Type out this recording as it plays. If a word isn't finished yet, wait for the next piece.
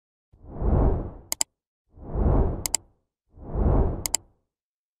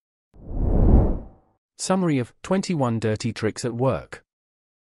Summary of 21 Dirty Tricks at Work.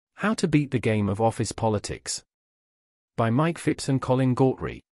 How to Beat the Game of Office Politics. By Mike Phipps and Colin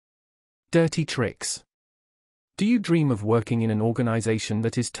Gautrey. Dirty Tricks. Do you dream of working in an organization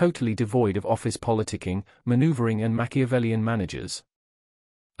that is totally devoid of office politicking, maneuvering and Machiavellian managers?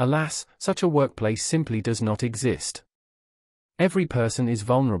 Alas, such a workplace simply does not exist. Every person is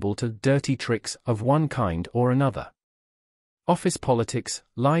vulnerable to dirty tricks of one kind or another. Office politics,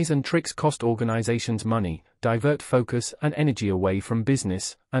 lies and tricks cost organizations money, divert focus and energy away from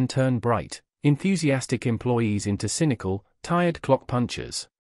business, and turn bright, enthusiastic employees into cynical, tired clock punchers.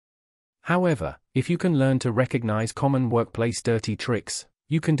 However, if you can learn to recognize common workplace dirty tricks,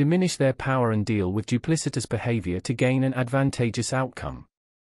 you can diminish their power and deal with duplicitous behavior to gain an advantageous outcome.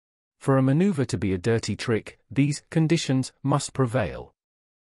 For a maneuver to be a dirty trick, these conditions must prevail.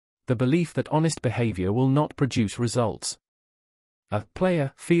 The belief that honest behavior will not produce results. A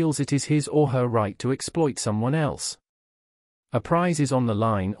player feels it is his or her right to exploit someone else. A prize is on the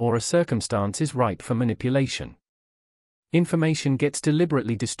line or a circumstance is ripe for manipulation. Information gets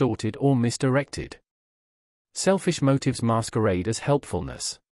deliberately distorted or misdirected. Selfish motives masquerade as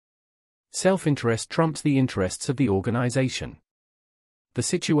helpfulness. Self-interest trumps the interests of the organization. The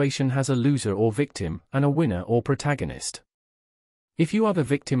situation has a loser or victim, and a winner or protagonist. If you are the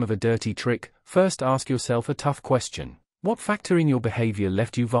victim of a dirty trick, first ask yourself a tough question. What factor in your behavior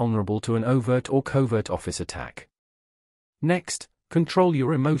left you vulnerable to an overt or covert office attack? Next, control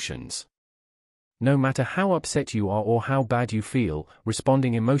your emotions. No matter how upset you are or how bad you feel,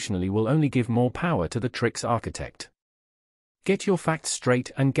 responding emotionally will only give more power to the trick's architect. Get your facts straight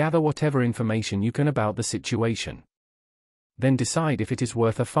and gather whatever information you can about the situation. Then decide if it is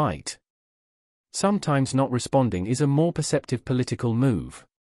worth a fight. Sometimes not responding is a more perceptive political move.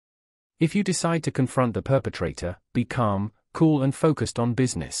 If you decide to confront the perpetrator, be calm, cool and focused on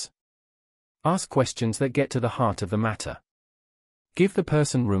business. Ask questions that get to the heart of the matter. Give the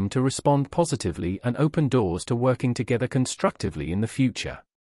person room to respond positively and open doors to working together constructively in the future.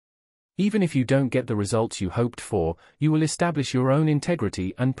 Even if you don't get the results you hoped for, you will establish your own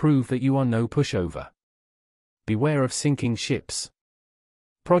integrity and prove that you are no pushover. Beware of sinking ships.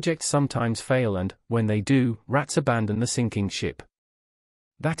 Projects sometimes fail and, when they do, rats abandon the sinking ship.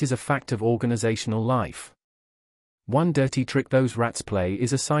 That is a fact of organizational life. One dirty trick those rats play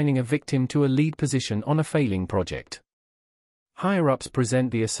is assigning a victim to a lead position on a failing project. Higher-ups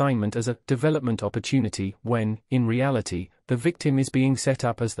present the assignment as a development opportunity when, in reality, the victim is being set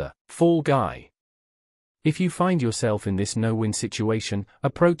up as the fall guy. If you find yourself in this no-win situation,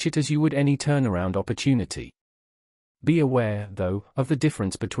 approach it as you would any turnaround opportunity. Be aware, though, of the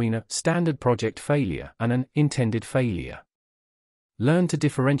difference between a standard project failure and an intended failure. Learn to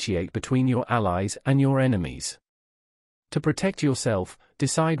differentiate between your allies and your enemies. To protect yourself,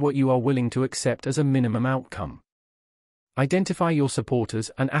 decide what you are willing to accept as a minimum outcome. Identify your supporters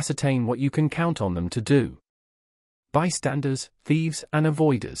and ascertain what you can count on them to do. Bystanders, thieves, and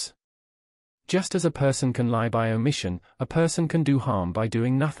avoiders. Just as a person can lie by omission, a person can do harm by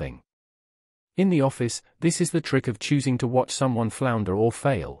doing nothing. In the office, this is the trick of choosing to watch someone flounder or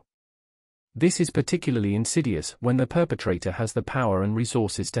fail. This is particularly insidious when the perpetrator has the power and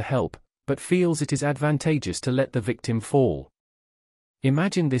resources to help, but feels it is advantageous to let the victim fall.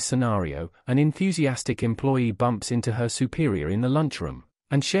 Imagine this scenario: an enthusiastic employee bumps into her superior in the lunchroom,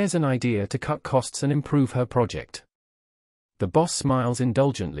 and shares an idea to cut costs and improve her project. The boss smiles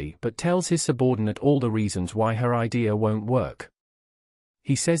indulgently but tells his subordinate all the reasons why her idea won't work.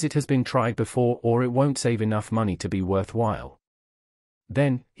 He says it has been tried before or it won't save enough money to be worthwhile.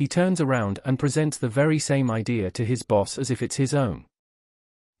 Then, he turns around and presents the very same idea to his boss as if it's his own.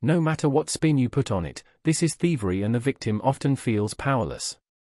 No matter what spin you put on it, this is thievery and the victim often feels powerless.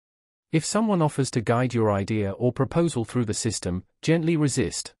 If someone offers to guide your idea or proposal through the system, gently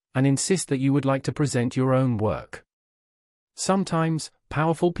resist, and insist that you would like to present your own work. Sometimes,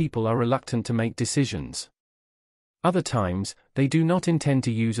 powerful people are reluctant to make decisions. Other times, they do not intend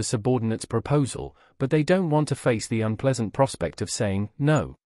to use a subordinate's proposal, but they don't want to face the unpleasant prospect of saying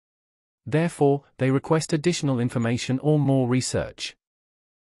no. Therefore, they request additional information or more research.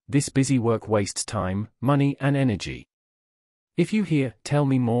 This busy work wastes time, money, and energy. If you hear, "Tell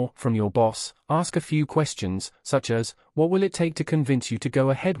me more," from your boss, ask a few questions, such as, "What will it take to convince you to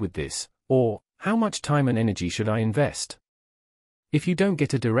go ahead with this?" or, "How much time and energy should I invest?" If you don't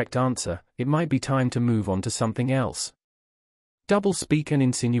get a direct answer, it might be time to move on to something else. Doublespeak and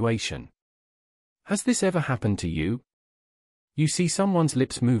insinuation. Has this ever happened to you? You see someone's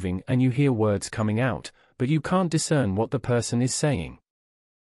lips moving and you hear words coming out, but you can't discern what the person is saying.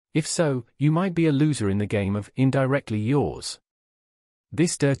 If so, you might be a loser in the game of indirectly yours.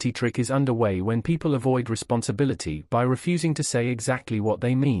 This dirty trick is underway when people avoid responsibility by refusing to say exactly what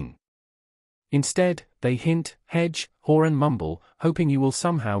they mean. Instead, they hint, hedge, haw and mumble, hoping you will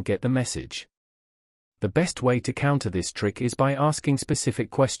somehow get the message. The best way to counter this trick is by asking specific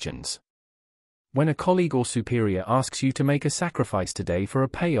questions. When a colleague or superior asks you to make a sacrifice today for a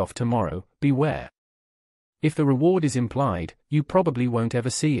payoff tomorrow, beware. If the reward is implied, you probably won't ever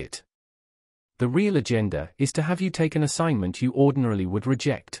see it. The real agenda is to have you take an assignment you ordinarily would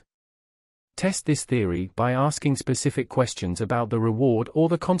reject. Test this theory by asking specific questions about the reward or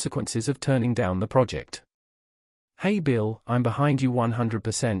the consequences of turning down the project. Hey Bill, I'm behind you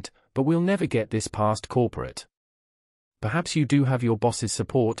 100%, but we'll never get this past corporate. Perhaps you do have your boss's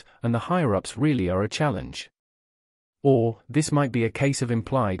support, and the higher-ups really are a challenge. Or, this might be a case of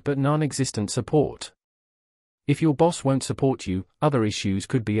implied but non-existent support. If your boss won't support you, other issues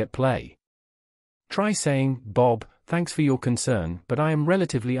could be at play. Try saying, Bob, thanks for your concern, but I am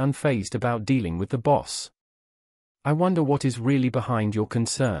relatively unfazed about dealing with the boss. I wonder what is really behind your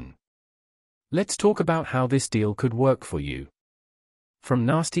concern. Let's talk about how this deal could work for you. From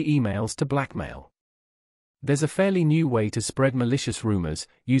nasty emails to blackmail. There's a fairly new way to spread malicious rumors,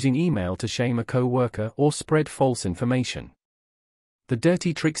 using email to shame a co-worker or spread false information. The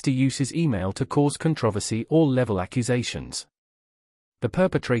dirty trickster uses email to cause controversy or level accusations. The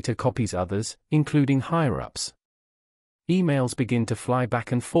perpetrator copies others, including higher-ups. Emails begin to fly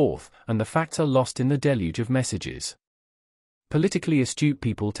back and forth, and the facts are lost in the deluge of messages. Politically astute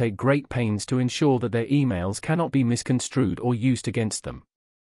people take great pains to ensure that their emails cannot be misconstrued or used against them.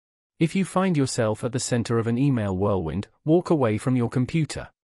 If you find yourself at the center of an email whirlwind, walk away from your computer.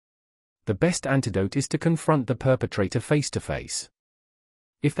 The best antidote is to confront the perpetrator face-to-face.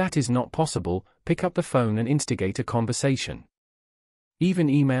 If that is not possible, pick up the phone and instigate a conversation.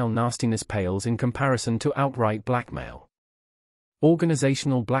 Even email nastiness pales in comparison to outright blackmail.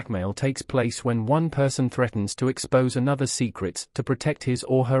 Organizational blackmail takes place when one person threatens to expose another's secrets to protect his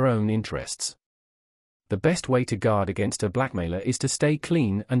or her own interests. The best way to guard against a blackmailer is to stay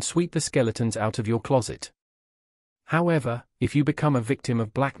clean and sweep the skeletons out of your closet. However, if you become a victim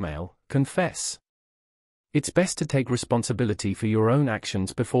of blackmail, confess. It's best to take responsibility for your own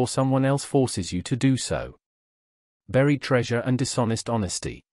actions before someone else forces you to do so. Buried treasure and dishonest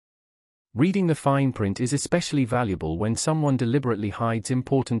honesty. Reading the fine print is especially valuable when someone deliberately hides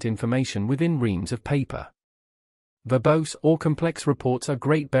important information within reams of paper. Verbose or complex reports are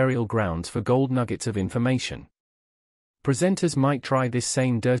great burial grounds for gold nuggets of information. Presenters might try this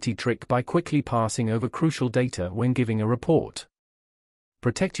same dirty trick by quickly passing over crucial data when giving a report.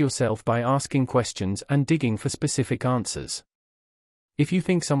 Protect yourself by asking questions and digging for specific answers. If you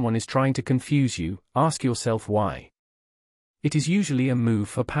think someone is trying to confuse you, ask yourself why. It is usually a move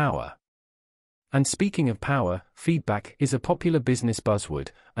for power. And speaking of power, feedback is a popular business buzzword,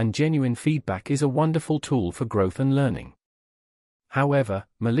 and genuine feedback is a wonderful tool for growth and learning. However,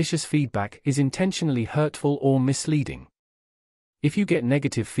 malicious feedback is intentionally hurtful or misleading. If you get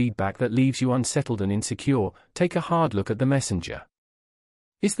negative feedback that leaves you unsettled and insecure, take a hard look at the messenger.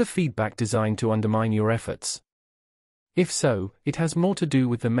 Is the feedback designed to undermine your efforts? If so, it has more to do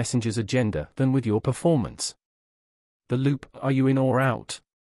with the messenger's agenda than with your performance. The loop, are you in or out?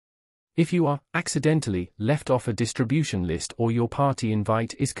 If you are accidentally left off a distribution list or your party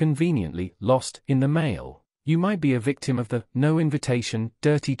invite is conveniently lost in the mail, you might be a victim of the no invitation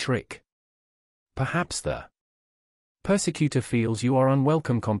dirty trick. Perhaps the persecutor feels you are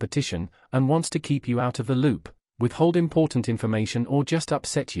unwelcome competition and wants to keep you out of the loop, withhold important information or just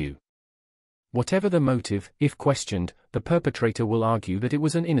upset you. Whatever the motive, if questioned, the perpetrator will argue that it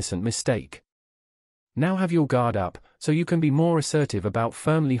was an innocent mistake. Now have your guard up, so you can be more assertive about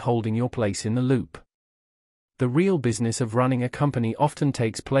firmly holding your place in the loop. The real business of running a company often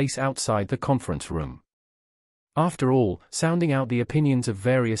takes place outside the conference room. After all, sounding out the opinions of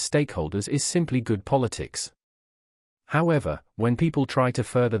various stakeholders is simply good politics. However, when people try to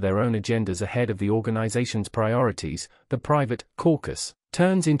further their own agendas ahead of the organization's priorities, the private caucus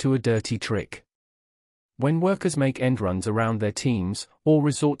turns into a dirty trick. When workers make end runs around their teams, or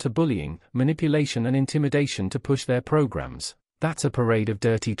resort to bullying, manipulation and intimidation to push their programs, that's a parade of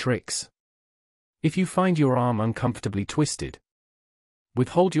dirty tricks. If you find your arm uncomfortably twisted,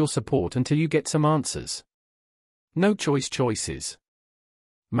 withhold your support until you get some answers. No choices.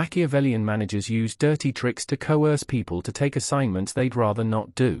 Machiavellian managers use dirty tricks to coerce people to take assignments they'd rather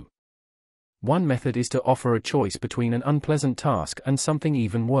not do. One method is to offer a choice between an unpleasant task and something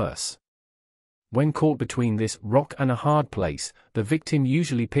even worse. When caught between this rock and a hard place, the victim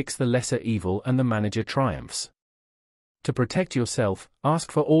usually picks the lesser evil and the manager triumphs. To protect yourself,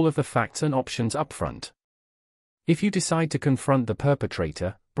 ask for all of the facts and options upfront. If you decide to confront the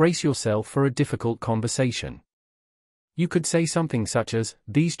perpetrator, brace yourself for a difficult conversation. You could say something such as,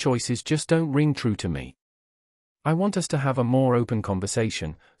 "These choices just don't ring true to me. I want us to have a more open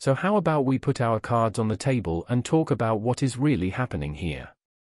conversation, so how about we put our cards on the table and talk about what is really happening here?"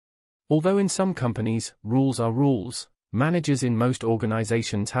 Although in some companies, rules are rules, managers in most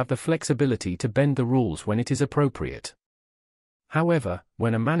organizations have the flexibility to bend the rules when it is appropriate. However,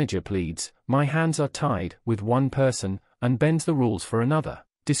 when a manager pleads, "My hands are tied," with one person, and bends the rules for another,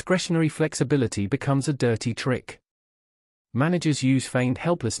 discretionary flexibility becomes a dirty trick. Managers use feigned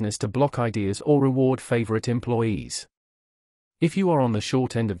helplessness to block ideas or reward favorite employees. If you are on the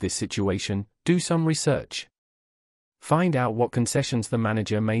short end of this situation, do some research. Find out what concessions the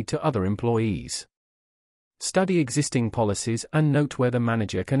manager made to other employees. Study existing policies and note where the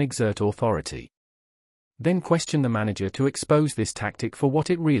manager can exert authority. Then question the manager to expose this tactic for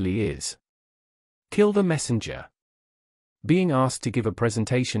what it really is. Kill the messenger. Being asked to give a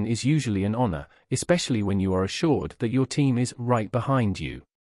presentation is usually an honor, especially when you are assured that your team is right behind you.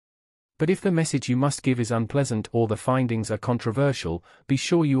 But if the message you must give is unpleasant or the findings are controversial, be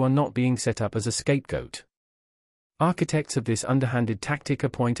sure you are not being set up as a scapegoat. Architects of this underhanded tactic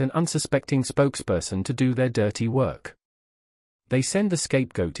appoint an unsuspecting spokesperson to do their dirty work. They send the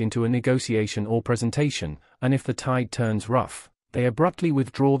scapegoat into a negotiation or presentation, and if the tide turns rough, they abruptly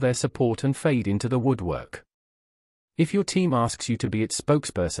withdraw their support and fade into the woodwork. If your team asks you to be its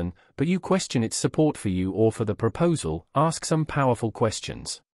spokesperson, but you question its support for you or for the proposal, ask some powerful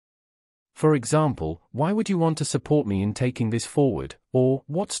questions. For example, why would you want to support me in taking this forward, or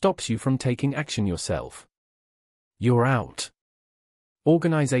what stops you from taking action yourself? You're out.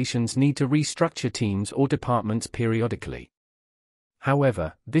 Organizations need to restructure teams or departments periodically.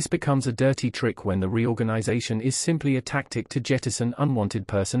 However, this becomes a dirty trick when the reorganization is simply a tactic to jettison unwanted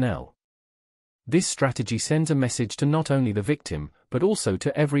personnel. This strategy sends a message to not only the victim, but also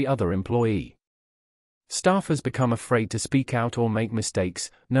to every other employee. Staffers become afraid to speak out or make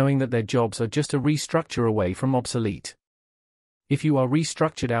mistakes, knowing that their jobs are just a restructure away from obsolete. If you are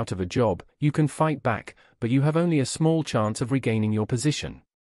restructured out of a job, you can fight back, but you have only a small chance of regaining your position.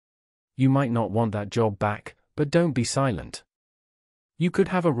 You might not want that job back, but don't be silent. You could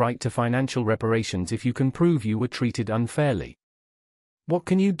have a right to financial reparations if you can prove you were treated unfairly. What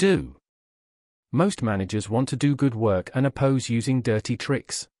can you do? Most managers want to do good work and oppose using dirty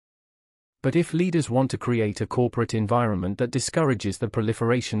tricks. But if leaders want to create a corporate environment that discourages the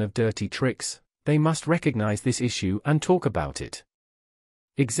proliferation of dirty tricks, they must recognize this issue and talk about it.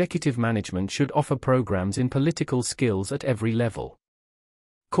 Executive management should offer programs in political skills at every level.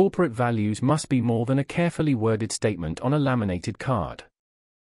 Corporate values must be more than a carefully worded statement on a laminated card.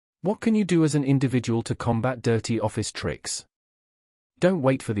 What can you do as an individual to combat dirty office tricks? Don't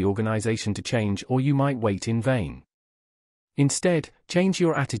wait for the organization to change, or you might wait in vain. Instead, change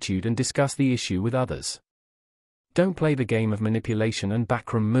your attitude and discuss the issue with others. Don't play the game of manipulation and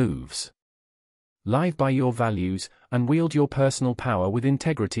backroom moves. Live by your values, and wield your personal power with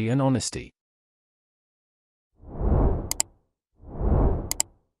integrity and honesty.